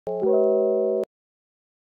Hey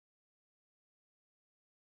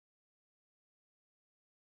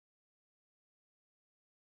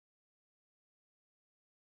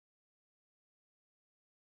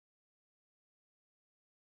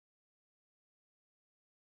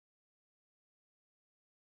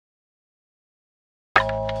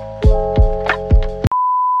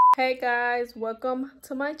guys, welcome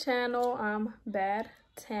to my channel. I'm Bad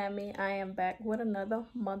Tammy. I am back with another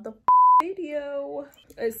video.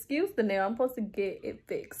 Excuse the nail, I'm supposed to get it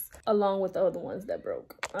fixed along with the other ones that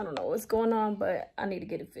broke. I don't know what's going on, but I need to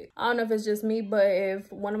get it fixed. I don't know if it's just me, but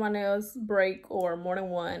if one of my nails break or more than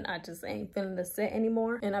one, I just ain't feeling the set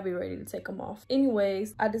anymore and I'll be ready to take them off.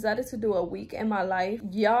 Anyways, I decided to do a week in my life.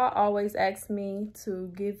 Y'all always ask me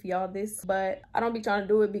to give y'all this, but I don't be trying to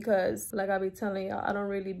do it because like I be telling y'all, I don't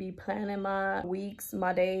really be planning my weeks,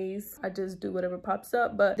 my days. I just do whatever pops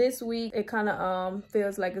up. But this week it kind of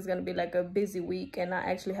feels like it's gonna be like a busy week and I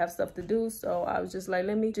actually have stuff to do, so I was just like,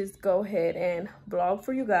 let me just go ahead and vlog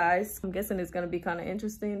for you guys. I'm guessing it's gonna be kind of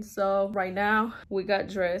interesting. So right now we got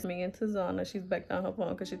dressed, me and Tazana. She's back down her phone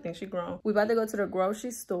because she thinks she's grown. We about to go to the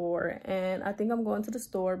grocery store, and I think I'm going to the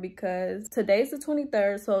store because today's the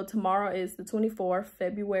 23rd, so tomorrow is the 24th,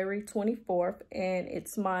 February 24th, and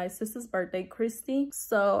it's my sister's birthday, Christy.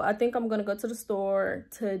 So I think I'm gonna go to the store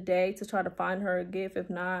today to try to find her a gift. If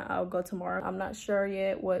not, I'll go tomorrow. I'm not sure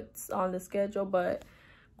yet what's on the schedule, but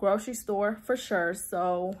grocery store for sure.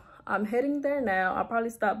 So I'm heading there now. I'll probably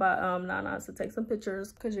stop by Nana's to take some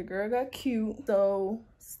pictures because your girl got cute. So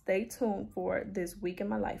stay tuned for this week in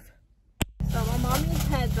my life. So my mommy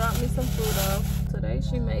had dropped me some food off. Today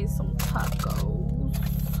she made some tacos.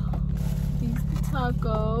 These the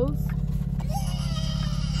tacos.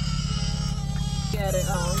 Got it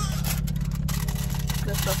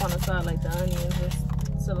the stuff on the side like the onions and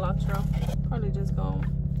cilantro. Probably just gonna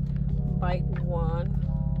bite one.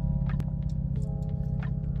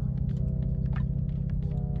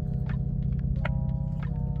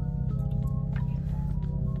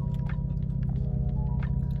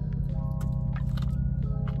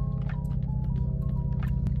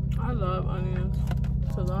 I love onions,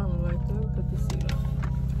 so I don't like them. Put the seed on.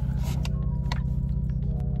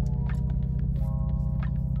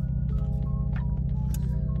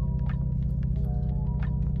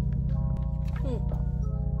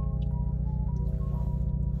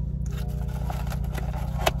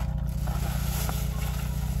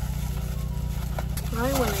 I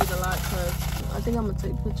ain't want to eat a lot because I think I'm gonna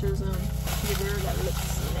take pictures and the girl got lips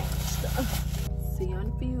snatched. See you in a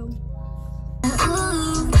few.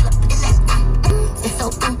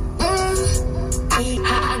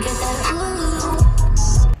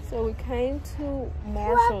 So we came to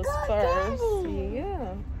Marshall's first.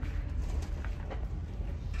 Yeah.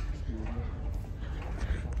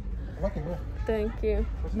 Thank you.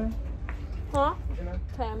 What's your name? Huh? What's your name?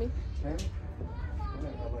 Tammy. Tammy?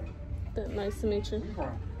 Nice to meet you. Where you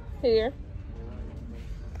from? Here.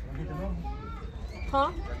 Can I get your number? Huh?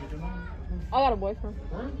 Can I get your number? I got a boyfriend.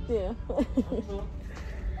 Yeah.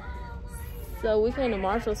 So we came to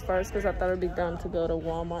Marshall's first because I thought it'd be dumb to go to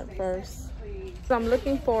Walmart first. So I'm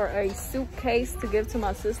looking for a suitcase to give to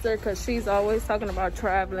my sister because she's always talking about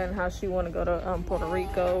traveling, how she want to go to Puerto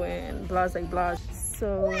Rico and blah, blah, blah.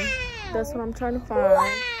 So that's what I'm trying to find.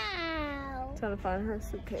 Wow. Trying to find her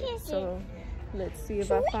suitcase. So let's see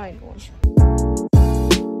if I find one.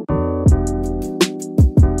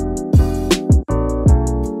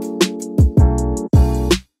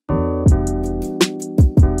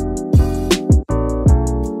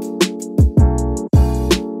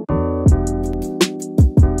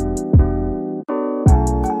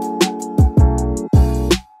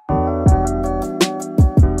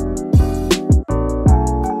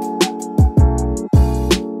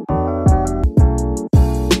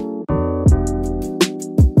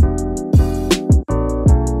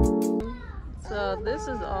 This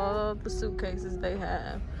is all the suitcases they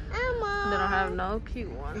have. They don't have no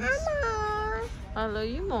cute ones. I love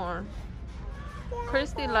you more.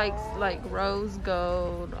 Christy likes like rose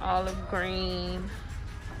gold, olive green,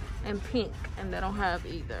 and pink, and they don't have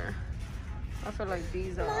either. I feel like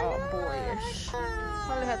these are all boyish.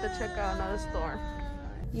 Probably have to check out another store.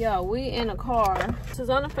 Yeah, we in a car.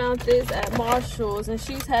 Susanna found this at Marshall's and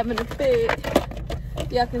she's having a fit.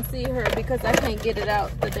 Y'all can see her because I can't get it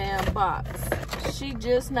out the damn box. She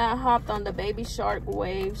just now hopped on the Baby Shark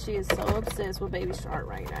wave. She is so obsessed with Baby Shark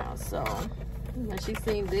right now. So when she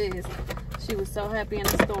seen this, she was so happy in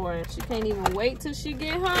the store and she can't even wait till she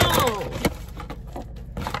get home.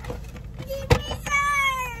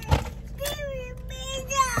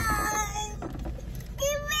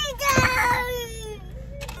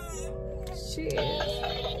 She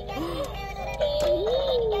is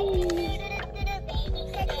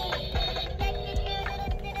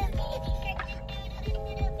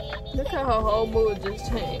her whole mood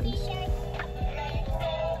just changed.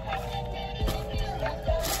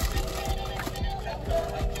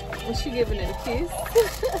 And she giving it a kiss.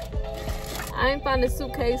 I ain't found the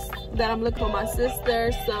suitcase that I'm looking for my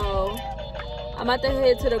sister, so I'm about to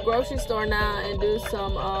head to the grocery store now and do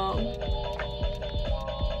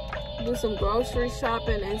some grocery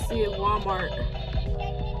shopping and see if Walmart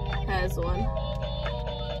has one.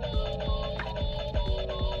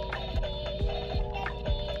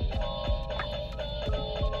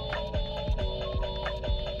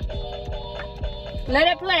 Let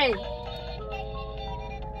it play.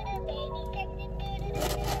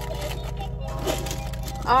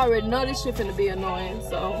 I already know this shit finna be annoying,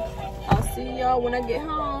 so I'll see y'all when I get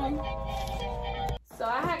home. So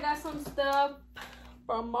I had got some stuff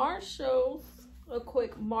from Marshall's, a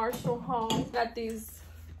quick Marshall haul. Got these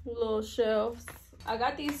little shelves. I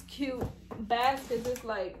got these cute baskets.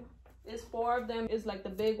 It's 4 of them. It's like the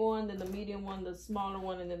big one, then the medium one, the smaller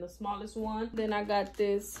one, and then the smallest one. Then I got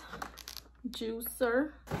this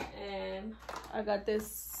juicer, and I got this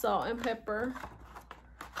salt and pepper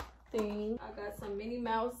thing. I got some Minnie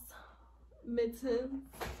Mouse mittens.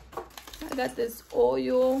 I got this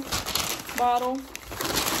oil bottle,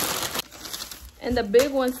 and the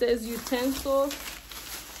big one says utensils.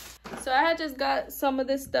 So I had just got some of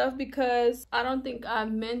this stuff because I don't think I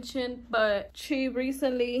mentioned, but she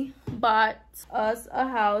recently bought us a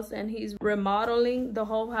house and he's remodeling the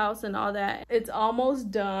whole house and all that. It's almost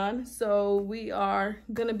done, so we are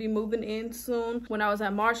gonna be moving in soon. When I was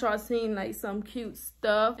at Marshall, I seen like some cute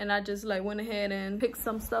stuff and I just like went ahead and picked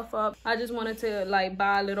some stuff up. I just wanted to like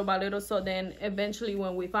buy little by little, so then eventually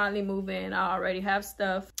when we finally move in, I already have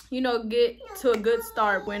stuff, you know, get to a good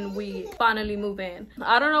start when we finally move in.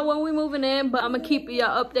 I don't know when we moving in, but I'm gonna keep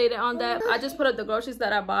y'all updated on that. I just put up the groceries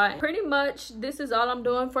that I bought. Pretty much this is all I'm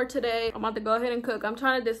doing for today. I'm about to go ahead and cook. I'm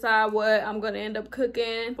trying to decide what I'm gonna end up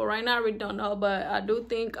cooking. For right now, I really don't know, but I do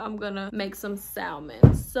think I'm gonna make some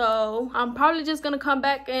salmon. So I'm probably just gonna come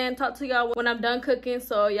back and talk to y'all when I'm done cooking,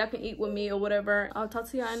 so y'all can eat with me or whatever. I'll talk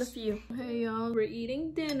to y'all in a few. Hey y'all, we're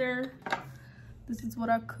eating dinner. This is what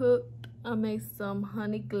I cooked. I made some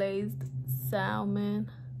honey glazed salmon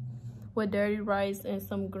with dirty rice and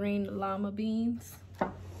some green lima beans.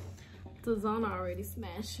 Tazana already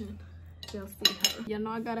smashing. Y'all see her. Y'all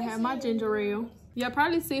know I gotta have my ginger ale. Y'all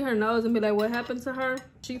probably see her nose and be like, what happened to her?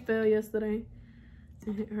 She fell yesterday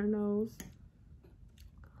and hit her nose.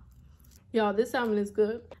 Y'all, this salmon is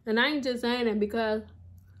good. And I ain't just saying it because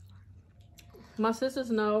my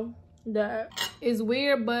sisters know that it's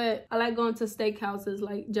weird, but I like going to steakhouses,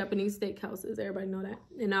 like Japanese steakhouses. Everybody know that.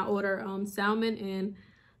 And I order salmon and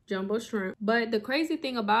jumbo shrimp. But the crazy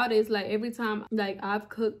thing about it is, like, every time like I've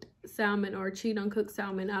cooked salmon or cheat on cooked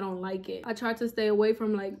salmon, I don't like it. I try to stay away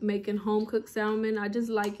from like making home cooked salmon. I just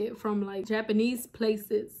like it from like Japanese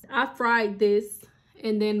places. I fried this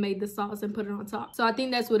and then made the sauce and put it on top. So I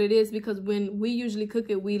think that's what it is, because when we usually cook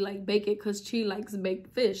it, we like bake it because Chi likes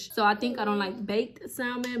baked fish. So I think I don't like baked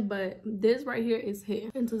salmon, but this right here is here.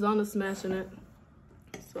 And Tazana's smashing it.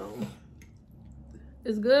 So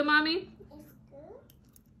it's good, mommy?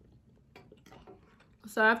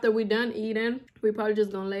 So after we done eating, we probably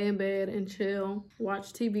just gonna lay in bed and chill,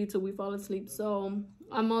 watch TV till we fall asleep. So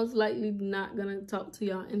I'm most likely not gonna talk to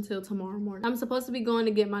y'all until tomorrow morning. I'm supposed to be going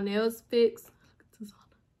to get my nails fixed.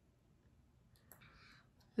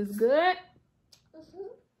 It's good.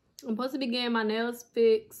 I'm supposed to be getting my nails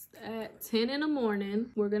fixed at 10 in the morning.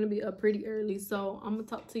 We're gonna be up pretty early, so I'm gonna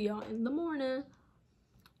talk to y'all in the morning.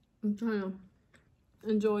 I'm trying to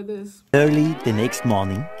enjoy this. Early the next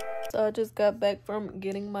morning. So I just got back from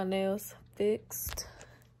getting my nails fixed.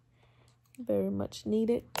 Very much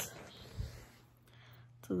needed.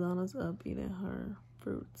 Tazana's up eating her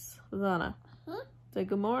fruits. Tazana, say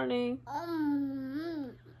good morning.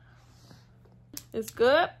 It's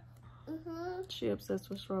good? She obsessed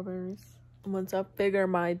with strawberries. Once I figure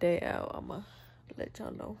my day out, I'ma let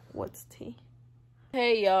y'all know what's tea.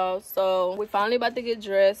 Hey y'all, so we finally about to get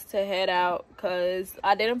dressed to head out because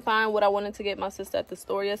I didn't find what I wanted to get my sister at the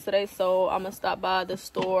store yesterday, so I'm gonna stop by the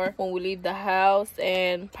store when we leave the house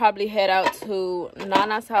and probably head out to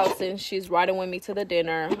Nana's house since she's riding with me to the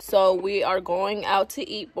dinner. So we are going out to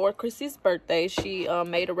eat for Chrissy's birthday. She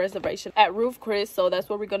made a reservation at Roof Chris, so that's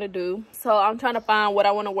what we're gonna do. So I'm trying to find what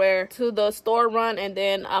I want to wear to the store run, and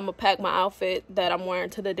then I'm gonna pack my outfit that I'm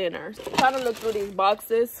wearing to the dinner. So trying to look through these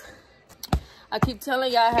boxes. I keep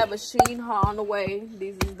telling y'all I have a Shein haul on the way.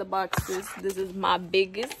 These is the boxes. This is my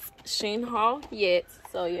biggest Shein haul yet.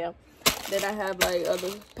 So yeah, Then I have like other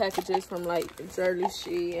packages from like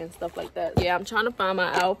Jersey and stuff like that. Yeah, I'm trying to find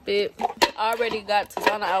my outfit. I already got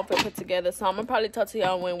Tizana outfit put together, so I'm gonna probably talk to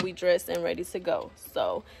y'all when we dressed and ready to go.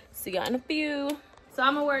 So see y'all in a few. So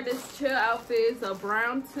I'm gonna wear this chill outfit. It's a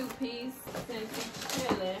brown two-piece since it's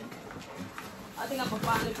chilling. I think I'm gonna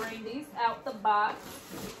finally bring these out the box.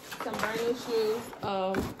 Some brand new shoes.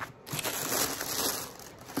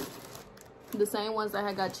 The same ones I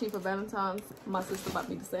had got cheap for Valentine's. My sister bought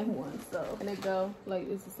me the same ones, so and they go like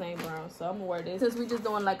it's the same brown. So I'm gonna wear this since we just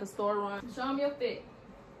doing like a store run. Show them your fit.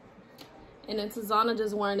 And then Tizana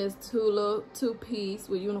just wearing this two-piece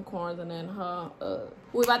with unicorns, and then her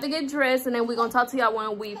we're about to get dressed, and then we're gonna talk to y'all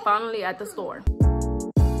when we finally at the store.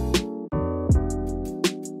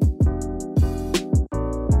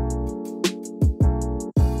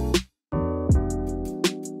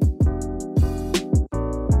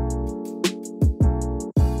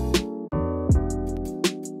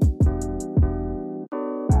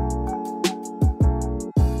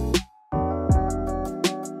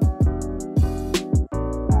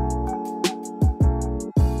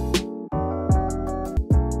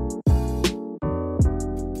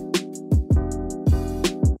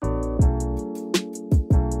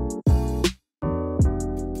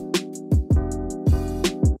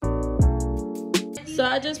 So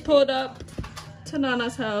I just pulled up to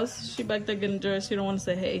Nana's house. She back there getting dressed. She don't want to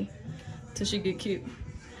say hey till she get cute.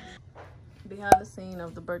 Behind the scene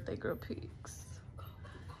of the birthday girl pics.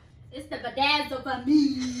 It's the bedazzle for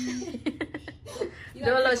me. Do a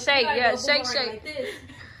little shake. Yeah, shake, shake. Like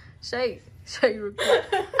shake. Shake real quick.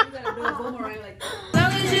 You gotta do a boomerang like this. As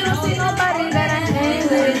long as you don't see nobody that I hang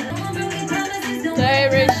with. Hey,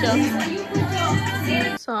 Rachel.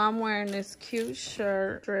 So I'm wearing this cute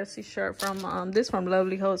shirt, dressy shirt from this from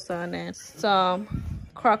Lovely Wholesale, and some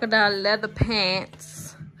crocodile leather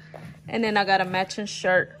pants, and then I got a matching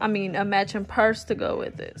shirt. I mean a matching purse to go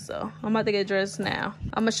with it. So I'm about to get dressed now.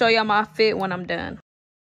 I'm gonna show y'all my fit when I'm done.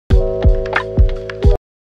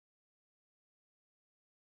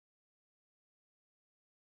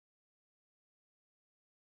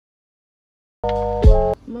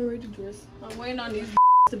 I'm already dressed. I'm waiting on these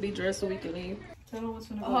to be dressed so we can leave. Tell them what's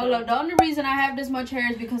gonna go Hold up, the only reason I have this much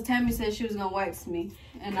hair is because Tammy said she was gonna wax me.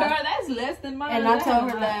 And girl, that's less than mine. And I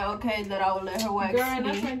told her that, okay, that I would let her wax me. Girl, and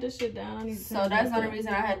I turned this shit down. I need to so that's the only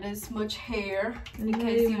reason I had this much hair. In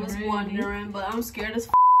case you was wondering. But I'm scared as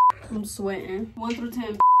I'm sweating. 1 through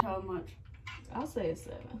 10, how much? I'll say a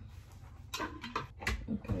 7.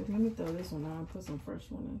 Okay, let me throw this one on. Put some fresh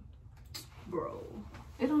one in. Bro.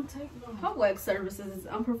 It don't take long. Her wax services is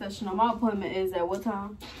unprofessional. My appointment is at what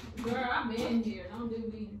time? Girl, I've been here. Don't do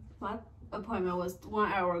me. My appointment was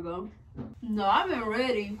 1 hour ago. No, I've been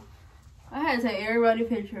ready. I had to take everybody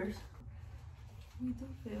pictures.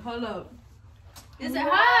 Hold up. Is it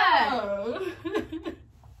hot?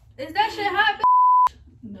 Is that shit hot, bitch?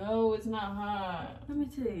 No, it's not hot. Let me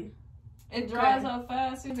tell you. It dries out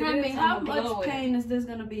fast. Tell me, how much pain is this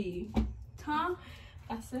gonna be? Huh?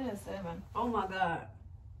 I said 7. Oh my god.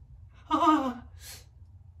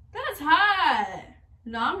 That's hot.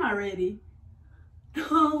 No, I'm not ready. I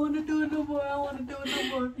don't want to do it no more. I want to do it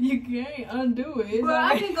no more. You can't undo it. Bro,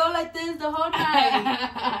 I can go like this the whole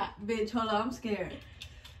night. Bitch, hold on. I'm scared.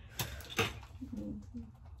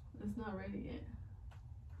 It's not ready yet.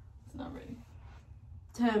 It's not ready.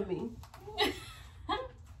 Tell me.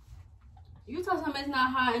 You told him it's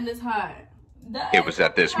not hot and it's hot. It was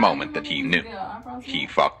at this moment that he knew. He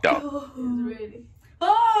fucked up. It's ready.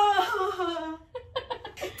 Oh,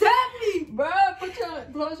 Tammy! Bro,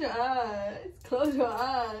 close your eyes. Close your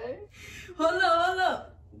eyes. Hold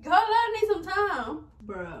up. I need some time.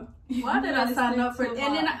 Bro, why did I sign up for it?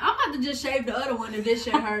 And then I'm about to just shave the other one if this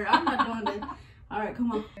shit hurt. I'm not doing this. Alright,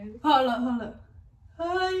 come on. Hold up.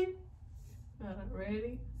 Hi.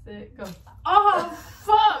 Ready, set, go. Oh,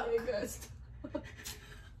 fuck. It goes.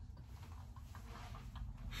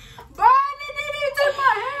 Bro, I didn't even take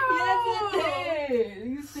my hair off. Yes, it did.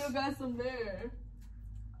 You still got some there.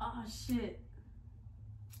 Oh, shit.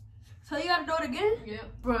 So you gotta do it again?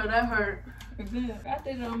 Yep. Bro, that hurt. I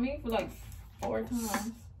did it on me for like 4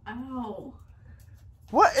 times. Ow.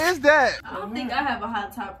 What is that? I don't think I have a high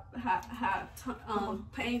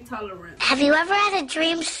pain tolerance. Have you ever had a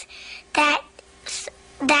dream that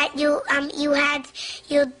you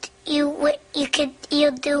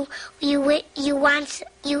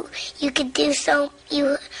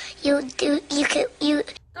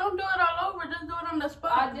Don't do it all over, just do it on the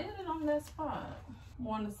spot. I did it on that spot.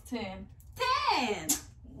 1 is 10. 10!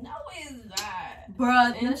 No, it's not.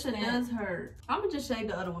 Bruh, that shit does hurt. I'm gonna just shave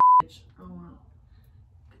the other one, bitch.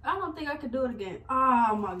 I don't think I could do it again.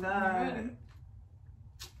 Oh my god.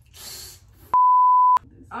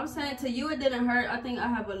 I'm saying to you it didn't hurt. I think I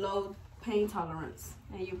have a low pain tolerance,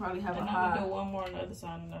 and you probably have a high. I'm gonna do one more on the other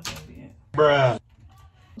side, and that's gonna be it. Bruh.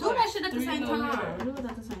 Do that shit at the same time. Do it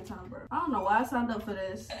at the same time, bro. I don't know why I signed up for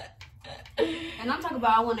this. And I'm talking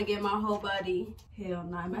about I want to get my whole body. Hell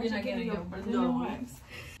no. Imagine You're not getting your Brazilian wax.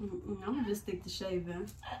 I'm gonna just stick to shaving.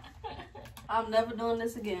 I'm never doing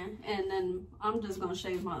this again. And then I'm just gonna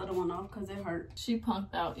shave my other one off because it hurt. She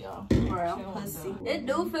punked out, y'all. Bro, let's see. It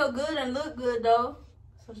do feel good and look good though.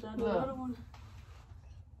 So should I do the other one?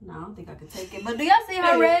 No, I don't think I could take it. But do y'all see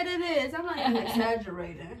how red it is? I'm not even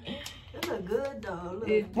exaggerating. It look good though.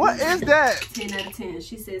 Look. What is that? 10 out of 10.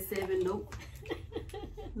 She said 7. Nope.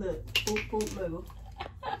 Look. Boop, boop, logo.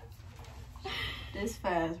 This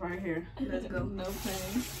fast right here. Let's go. No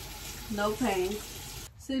pain. No pain.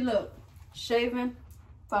 See, look. Shaving.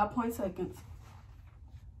 5 seconds.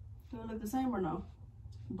 Do it look the same or no?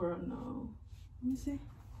 Bro, no. Let me see.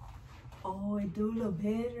 Oh, it do look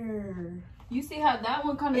better. You see how that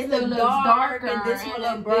one kind of It still look looks dark darker, and this one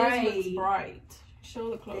look This bright. looks bright.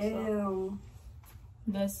 Show it close up. Ew.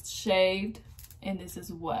 That's shaved, and this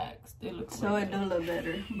is waxed. It looks So way it do better. look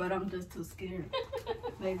better, but I'm just too scared.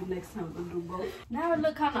 Maybe next time we'll do both. Now it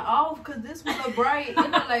look kind of off because this one look bright. It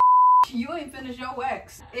look like you ain't finished your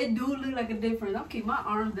wax. It do look like a difference. I'm keeping my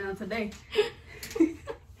arms down today.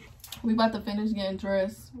 We about to finish getting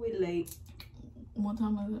dressed. We late. What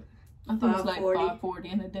time is it? I think it's like 5:40.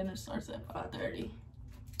 5:40, and the dinner starts at 5:30.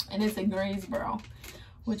 And it's in Greensboro,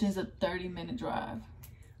 which is a 30-minute drive.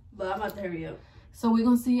 But I'm about to hurry up. So we're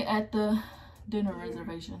gonna see you at the dinner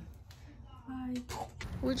reservation. Bye.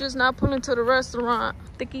 We're just not pulling to the restaurant.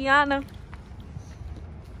 Tikiana.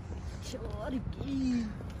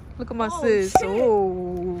 Look at my sis. Shit.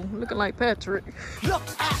 Oh, looking like Patrick. Look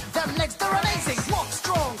at them legs, they're amazing. Walk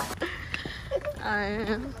strong. I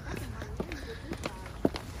am.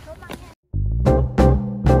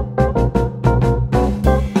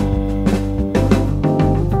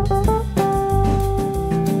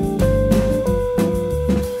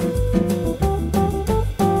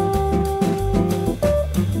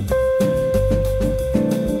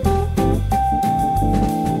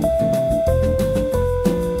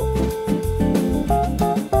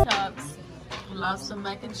 Lobster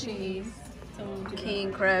mac and cheese,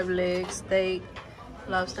 king crab legs, steak,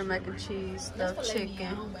 lobster mac and cheese, stuffed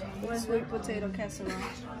chicken, Sweet potato casserole.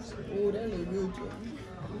 oh that look good,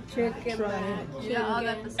 Chicken. yeah, all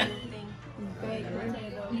got the same thing.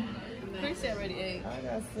 Chris already ate. I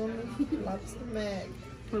got some lobster mac.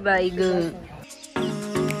 What about you good?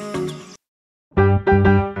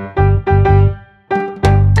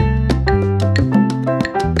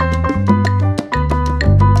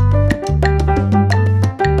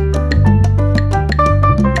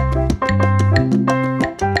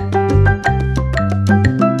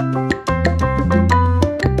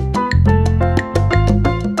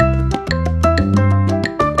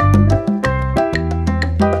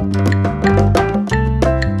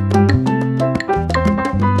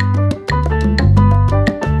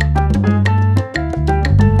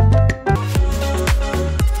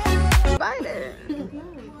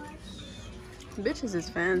 Bitches is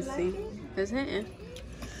fancy. It's hitting.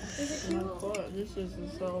 This is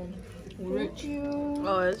so rich.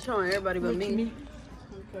 Oh, it's showing everybody but me.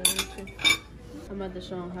 Okay, I'm about to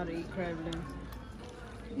show them how to eat crab legs.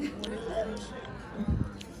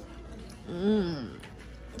 mmm,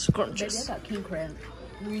 scrumptious. Baby, I got king crab.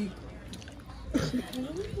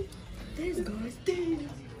 This guy's dead.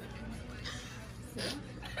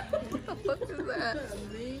 What the fuck is that?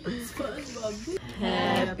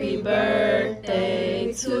 Happy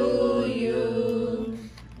birthday to you.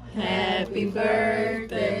 Happy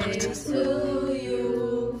birthday to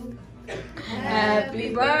you.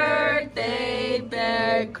 Happy birthday,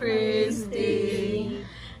 Bear Christie.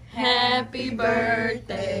 Happy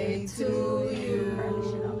birthday to you.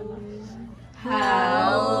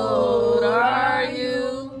 How old are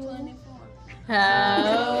you?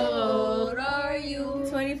 How old are you?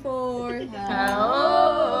 24.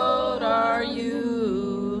 How old are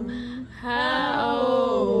you? How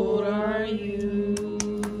old are you?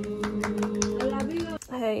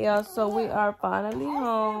 Hey y'all, so we are finally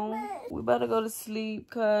home. We better go to sleep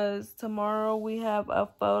because tomorrow we have a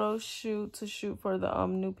photo shoot to shoot for the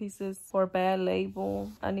new pieces for Bad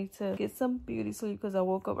Label. I need to get some beauty sleep because I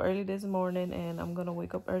woke up early this morning and I'm gonna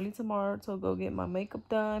wake up early tomorrow to go get my makeup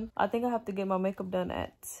done. I think I have to get my makeup done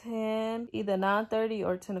at 10, either 9:30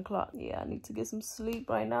 or 10 o'clock. Yeah, I need to get some sleep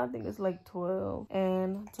right now. I think it's like 12.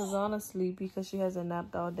 And Tazana's sleepy because she hasn't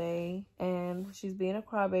napped all day and she's being a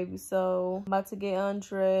crybaby. So I'm about to get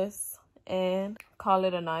undressed and call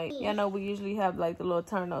it a night. Yeah, I know we usually have like the little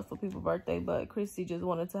turn ups for people's birthday, but Chrissy just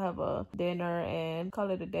wanted to have a dinner and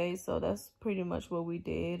call it a day, so that's pretty much what we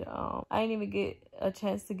did. I didn't even get a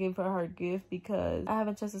chance to give her gift because I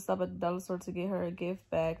haven't chance to stop at the dollar store to get her a gift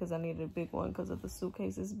bag because I needed a big one because of the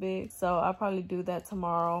suitcase is big. So I'll probably do that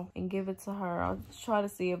tomorrow and give it to her. I'll try to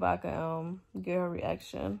see if I can get her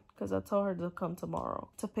reaction because I told her to come tomorrow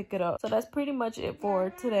to pick it up. So that's pretty much it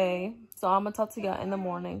for today. So I'm gonna talk to y'all in the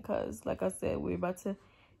morning because like I said, we're about to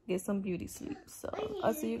get some beauty sleep. So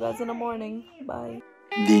I'll see you guys in the morning. Bye.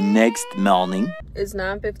 The next morning. It's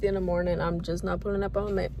 9:50 in the morning. I'm just not pulling up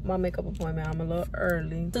on my makeup appointment. I'm a little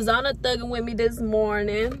early. Susanna thugging with me this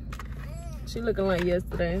morning. She looking like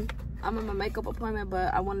yesterday. I'm on my makeup appointment,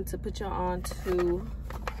 but I wanted to put y'all on to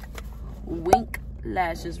Wink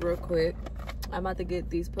lashes real quick. I'm about to get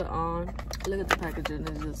these put on. Look at the packaging.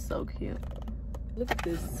 It's just so cute. Look at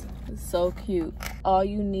this. It's so cute. All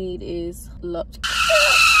you need is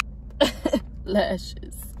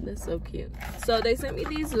lashes. They're so cute. So they sent me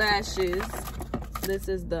these lashes. This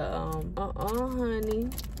is the honey.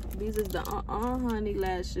 These is the honey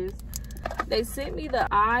lashes. They sent me the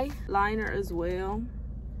eyeliner as well.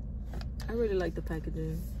 I really like the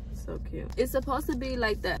packaging. So cute. It's supposed to be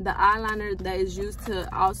like the eyeliner that is used to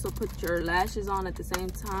also put your lashes on at the same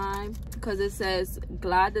time, because it says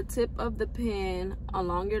glide the tip of the pen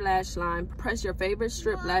along your lash line, press your favorite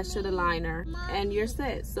strip lash to the liner, and you're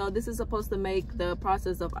set. So this is supposed to make the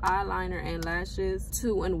process of eyeliner and lashes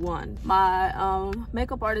 2 in 1. My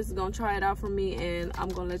makeup artist is gonna try it out for me and I'm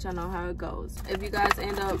gonna let y'all know how it goes. If you guys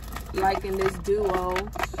end up liking this duo,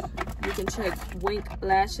 you can check Wink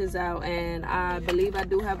lashes out, and I believe I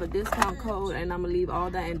do have a discount code, and I'm gonna leave all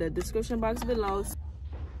that in the description box below.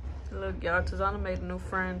 Look, y'all, Tazana made a new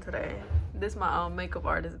friend today. This is my makeup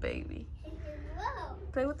artist baby.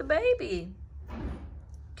 Play with the baby.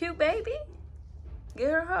 Cute baby. Get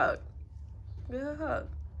her a hug. Get her a hug.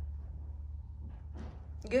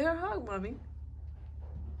 Get her a hug, mommy.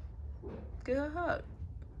 Get her a hug.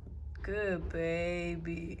 Good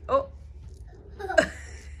baby. Oh.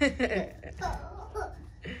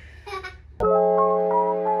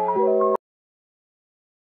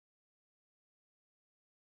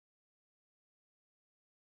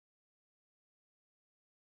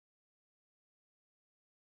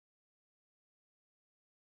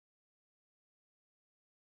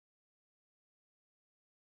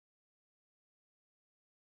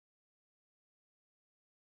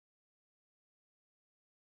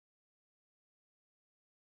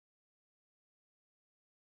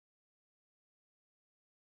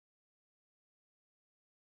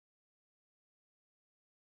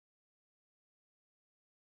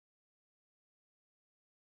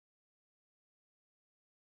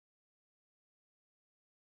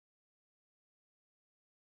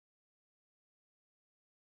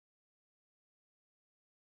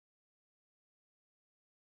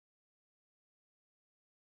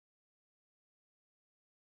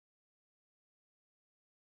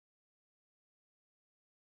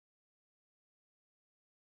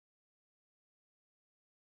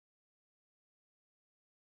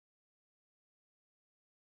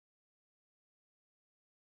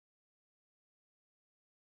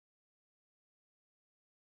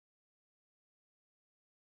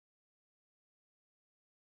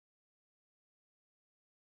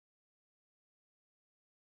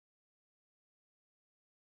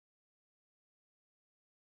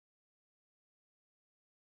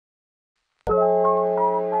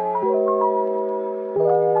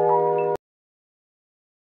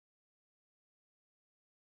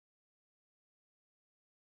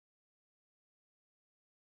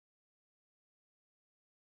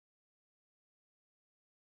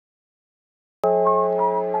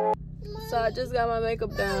 So I just got my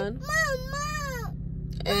makeup done.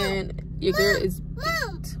 And your girl is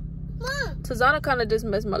beat. Tazana kind of just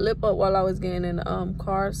messed my lip up while I was getting in the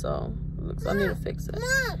car, so looks I need to fix it.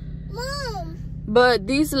 But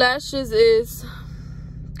these lashes is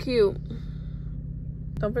cute.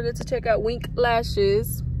 Don't forget to check out Wink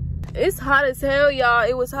lashes. It's hot as hell, y'all.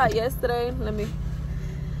 It was hot yesterday.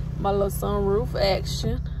 My little sunroof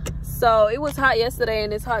action. So it was hot yesterday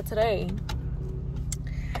and it's hot today.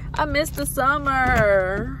 I missed the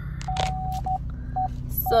summer.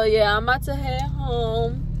 So yeah, I'm about to head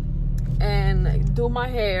home and do my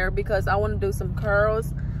hair because I want to do some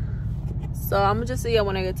curls. So I'm gonna just see you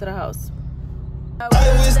when I get to the house. I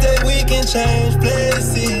wish that we can change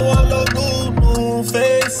places. All new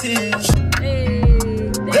faces.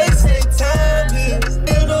 They say time is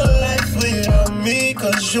in a life without me,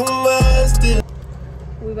 cause you mine still.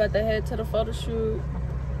 We about to head to the photo shoot.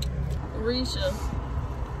 Risha,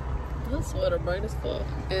 Her sweater bright as fuck.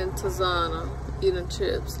 And Tazana eating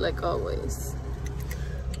chips like always.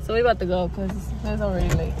 So we about to go because it's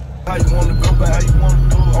already late. How you wanna go back? How you wanna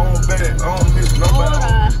do it? I don't bet. I don't miss nobody.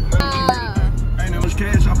 Ain't that much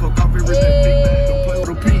cash off a copy receipt. Don't play with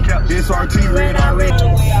a pink cap. SRT red, I read.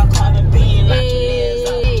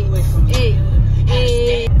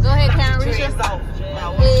 Hey. Go ahead, Karen. Reach your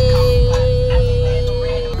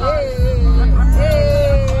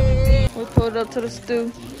We pulled up to the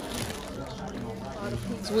stew.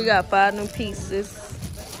 So we got 5 new pieces.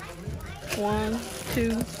 1,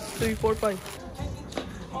 2, 3, 4, 5.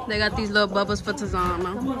 They got these little bubbles for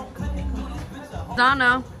Tazana.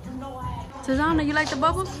 Tazana, you like the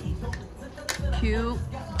bubbles? Cute.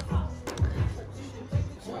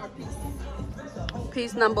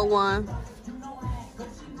 Piece number 1.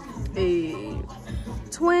 Hey.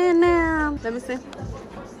 Twin now. Let me see.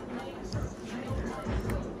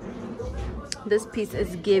 This piece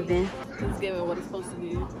is giving. It's giving what it's supposed to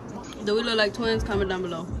give. Do we look like twins? Comment down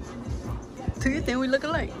below. Do you think we look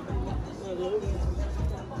alike?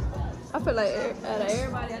 I feel like out of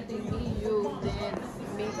everybody, I think me, you, then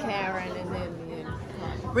me, Karen, and then me.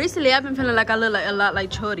 Recently, I've been feeling like I look like a lot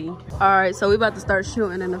like Chody. All right, so we about to start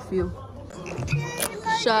shooting in a few.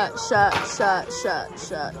 Shot, shot, shot, shot,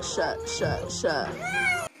 shot, shot, shot, shot.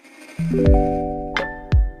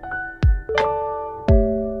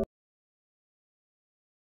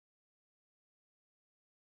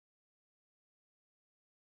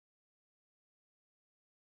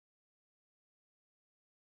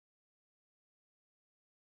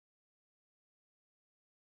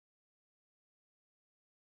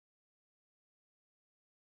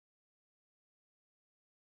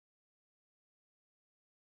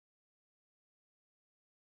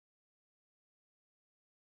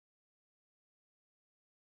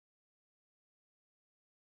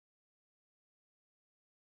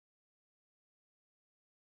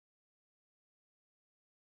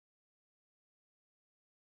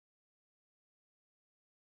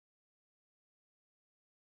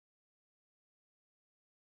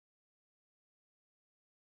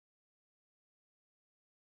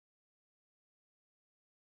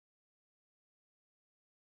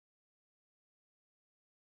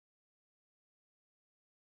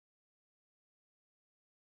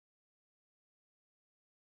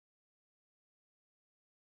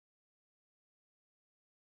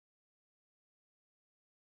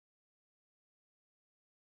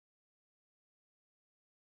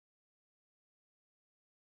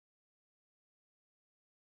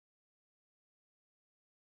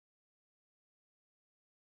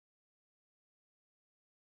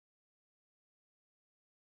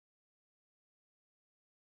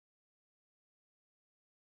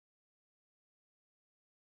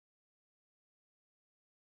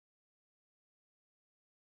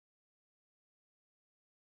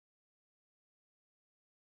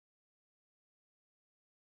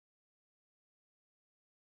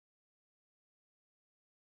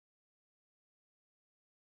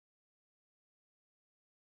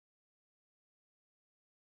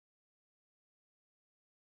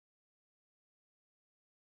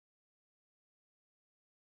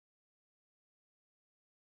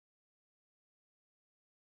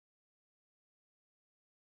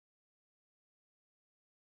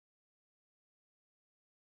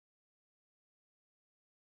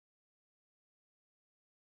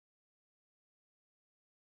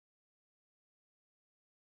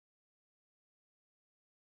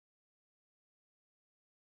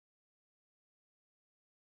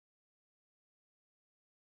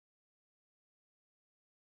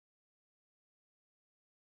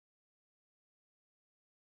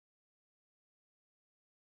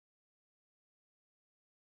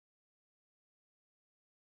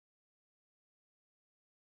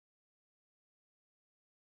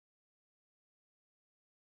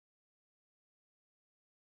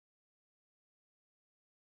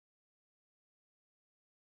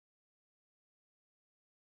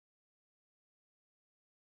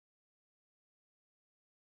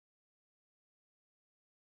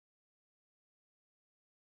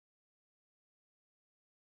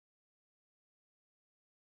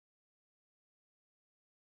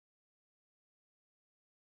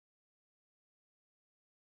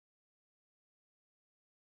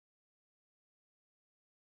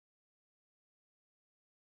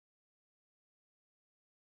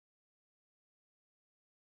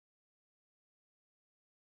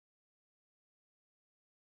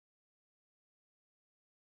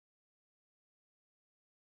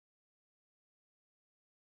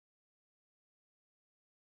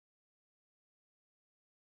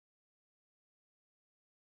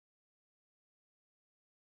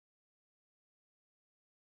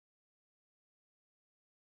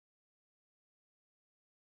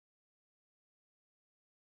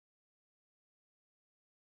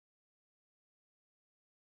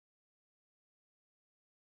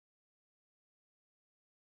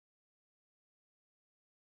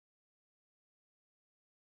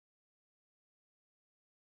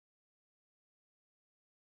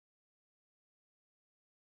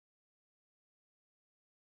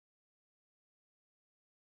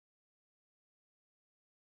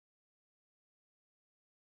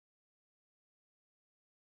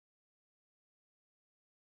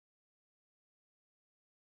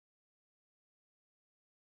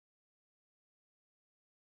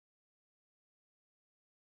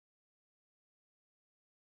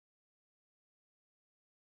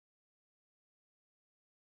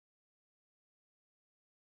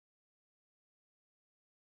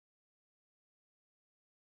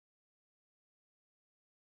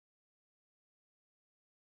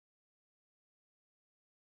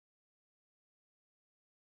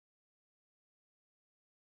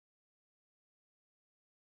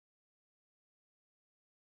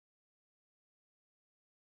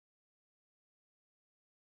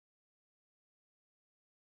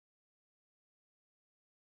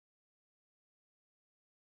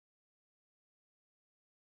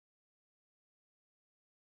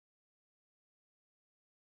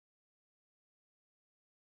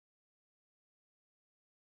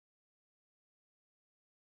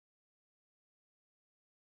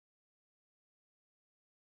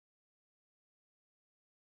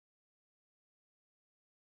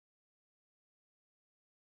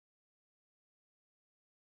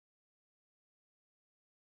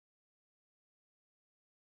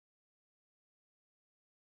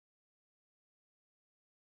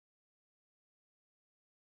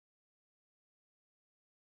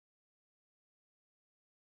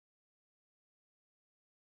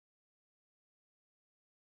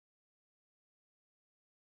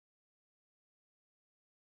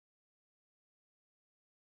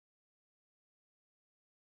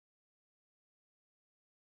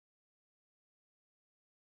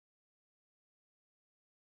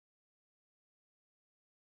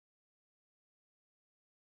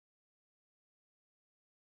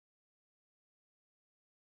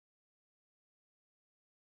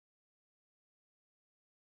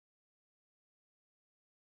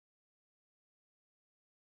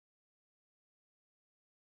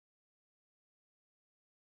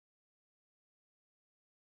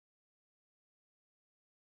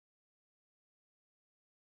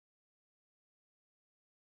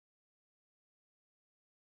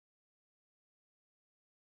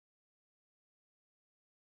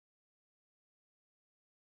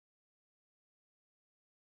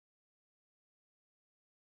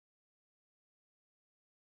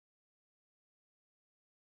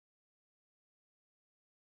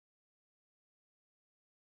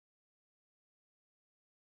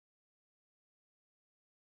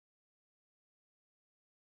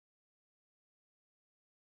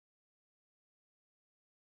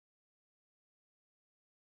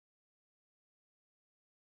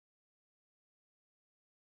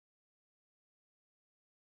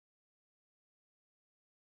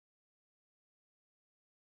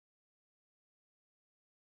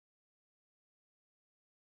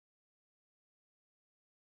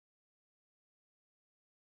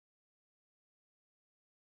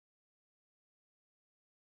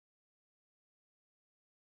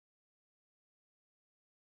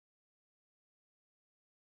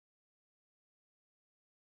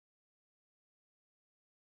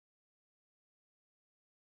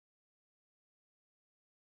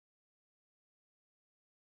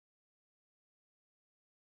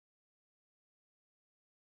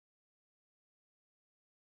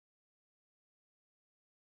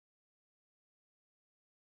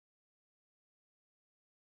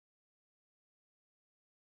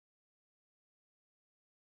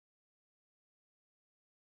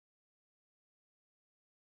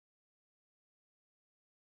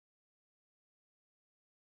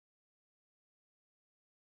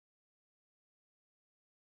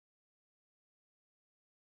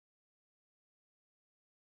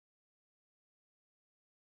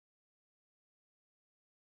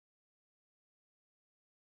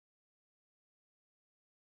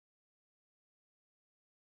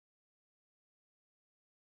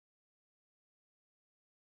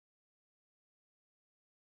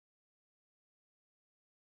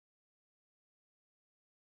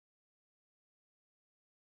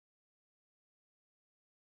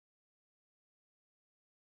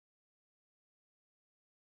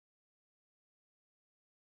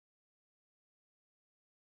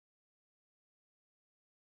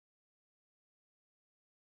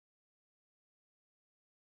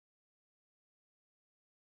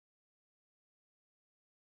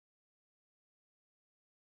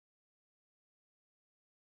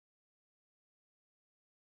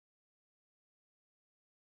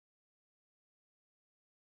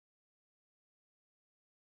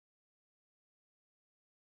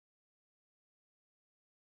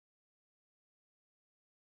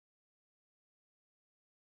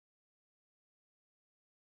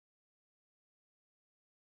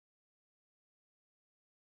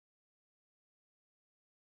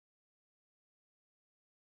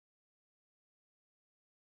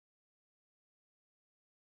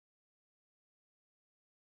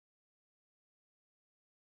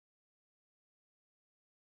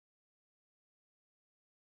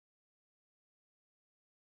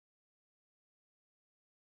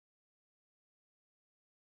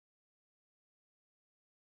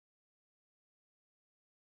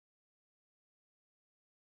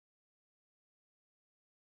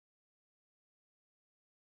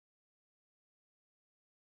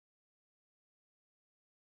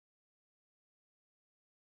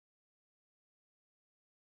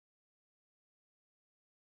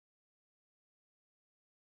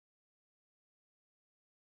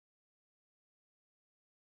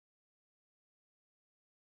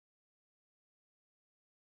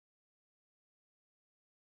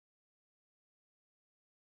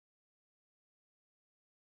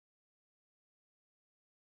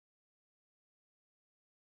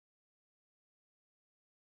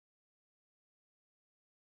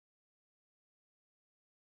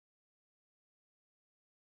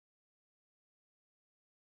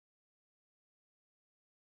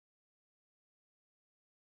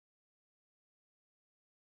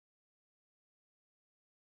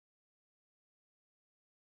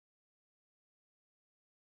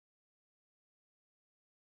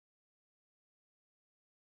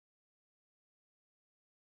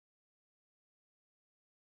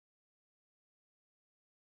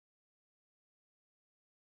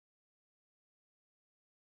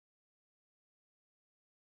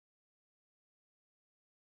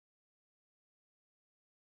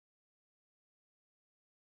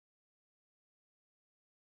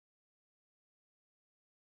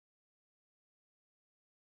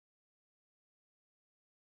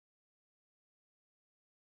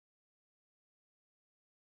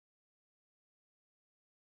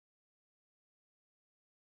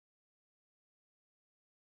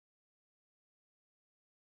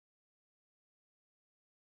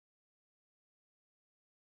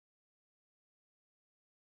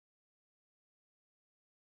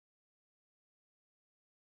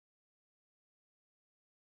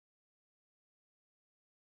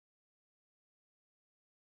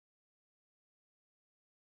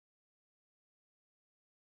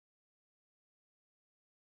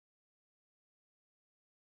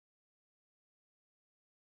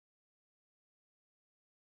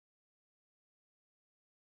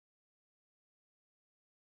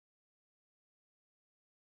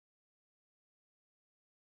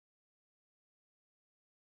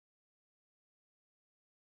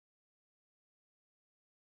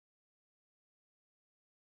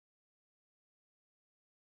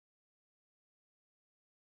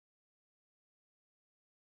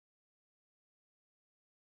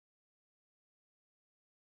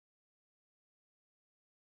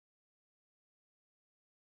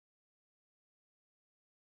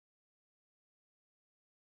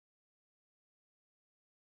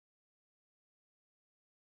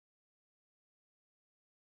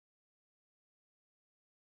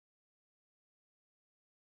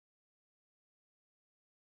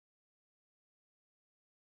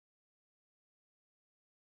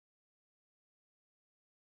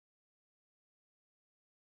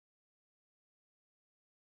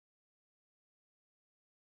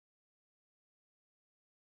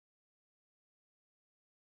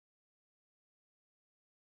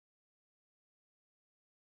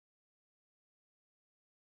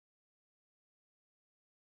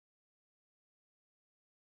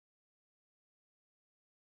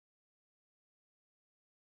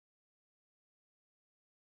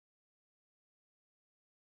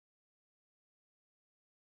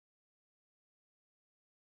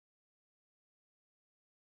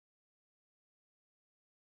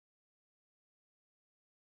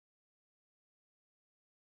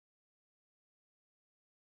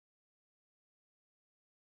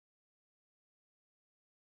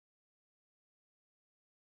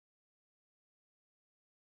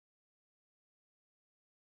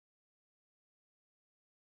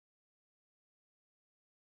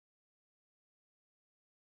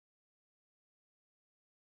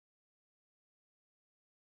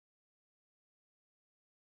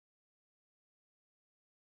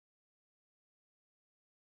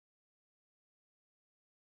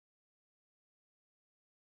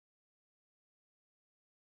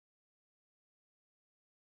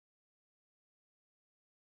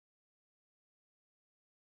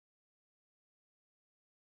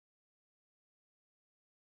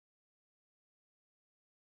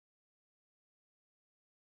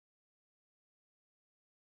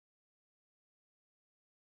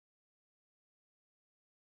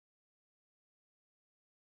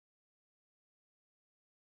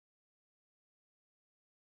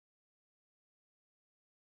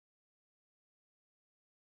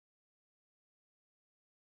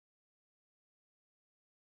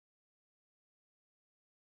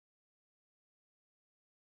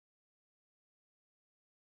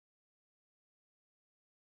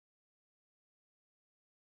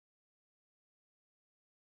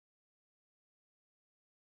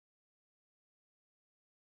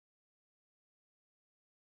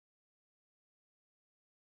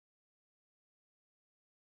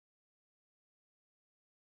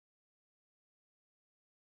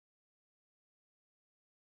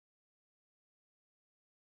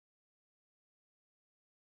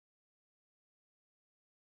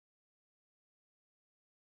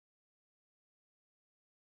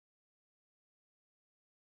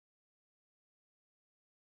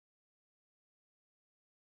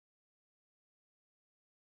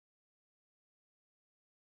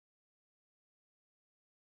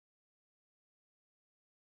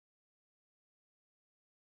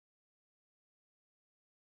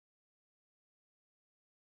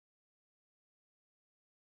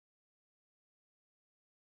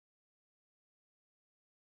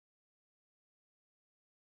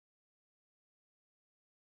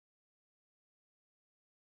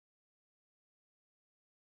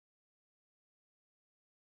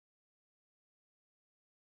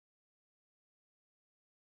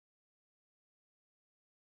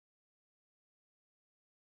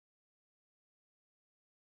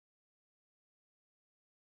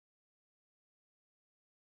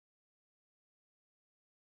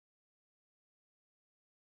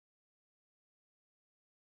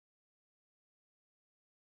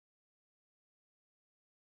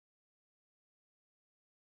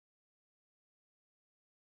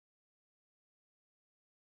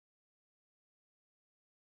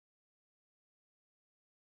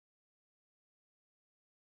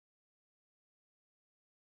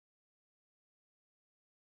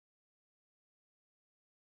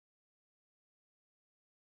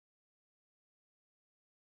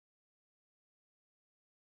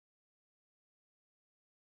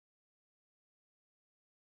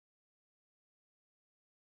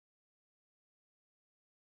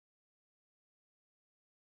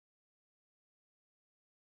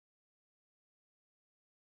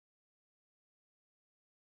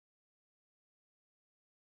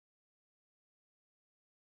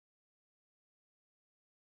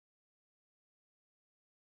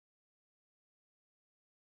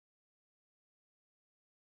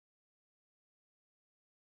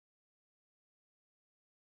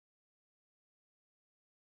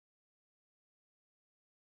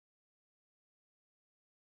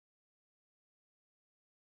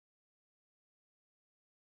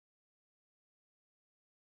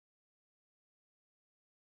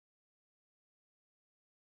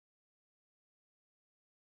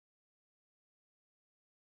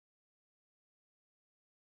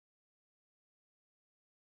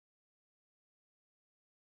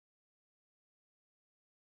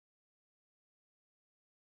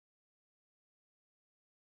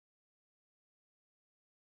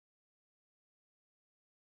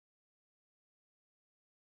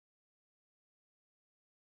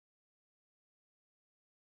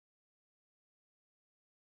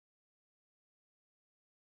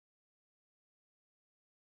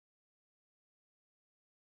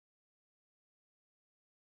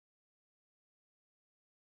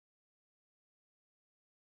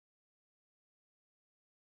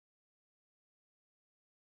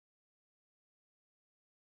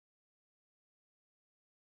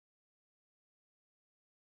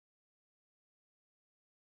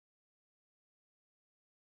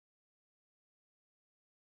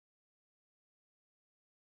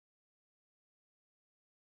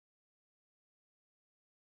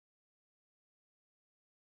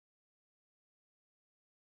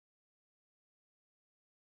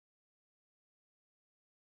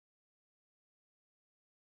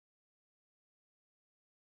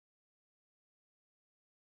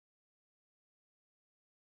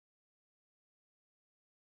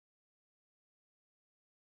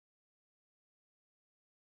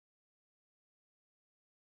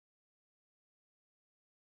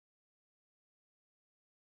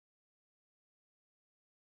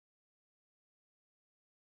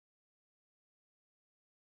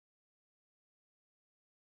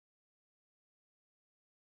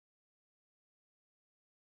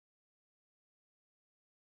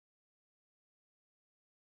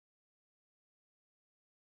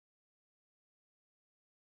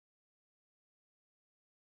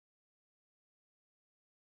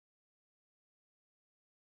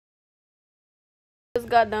 Just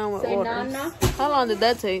got done with orders. Nana. How long did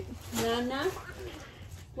that take? Nana.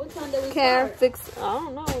 What time did we Karen start? fix. I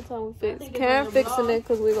don't know what time we fix. Karen fixing it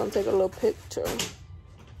because we're gonna take a little picture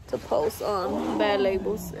to post on Bad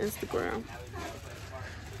Labels Instagram.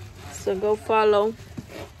 So go follow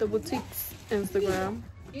the boutique's Instagram.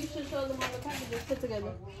 You should show them all the packages put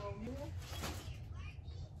together.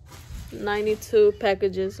 92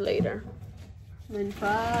 packages later.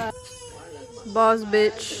 95. Boss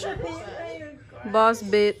bitch. Boss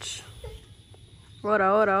bitch.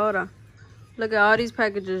 Ora. Look at all these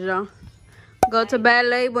packages, y'all. Go to Bad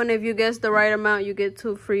Label, and if you guess the right amount, you get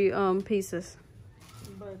 2 free pieces.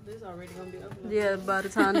 But this already gonna be uploaded. Yeah, by the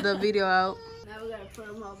time the video out. Now we gotta put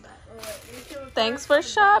them all back. Thanks for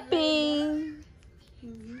shopping.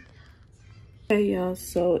 Hey y'all,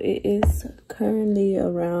 so it is currently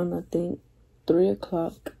around, I think, 3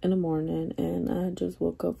 o'clock in the morning, and I just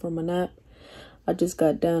woke up from a nap. I just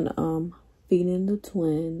got done feeding the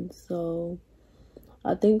twins, so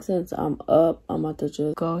I think since I'm up, I'm about to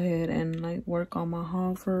just go ahead and like work on my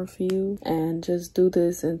haul for a few and just do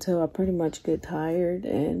this until I pretty much get tired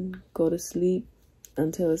and go to sleep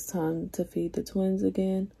until it's time to feed the twins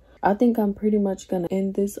again. I think I'm pretty much gonna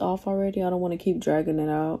end this off already. I don't want to keep dragging it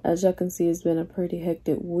out. As y'all can see, it's been a pretty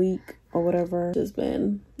hectic week or whatever. Just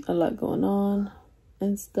been a lot going on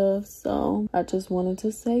and stuff, so I just wanted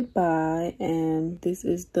to say bye. And this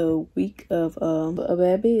is the week of a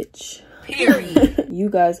bad bitch. Period. You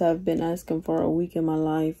guys have been asking for a week in my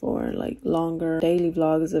life or like longer daily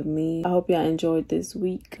vlogs of me. I hope y'all enjoyed this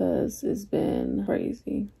week because it's been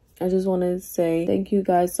crazy. I just want to say thank you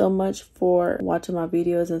guys so much for watching my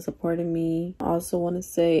videos and supporting me. I also want to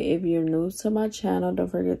say, if you're new to my channel, don't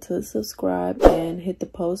forget to subscribe and hit the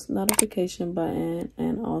post notification button,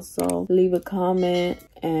 and also leave a comment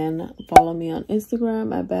and follow me on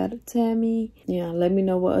Instagram at bookbadtammy. Yeah, let me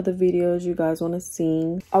know what other videos you guys want to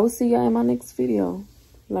see. I will see y'all in my next video.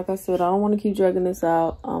 Like I said, I don't want to keep dragging this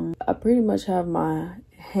out. I pretty much have my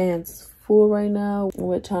hands full right now.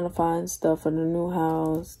 We're trying to find stuff for the new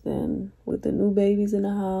house, then with the new babies in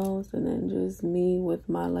the house, and then just me with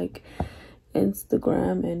my like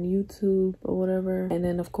Instagram and YouTube or whatever, and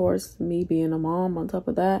then of course me being a mom on top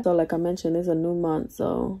of that. So like I mentioned, it's a new month,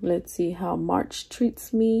 so let's see how March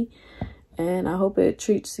treats me, and I hope it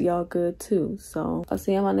treats y'all good too. So I'll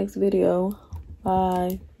see you in my next video.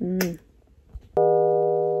 Bye.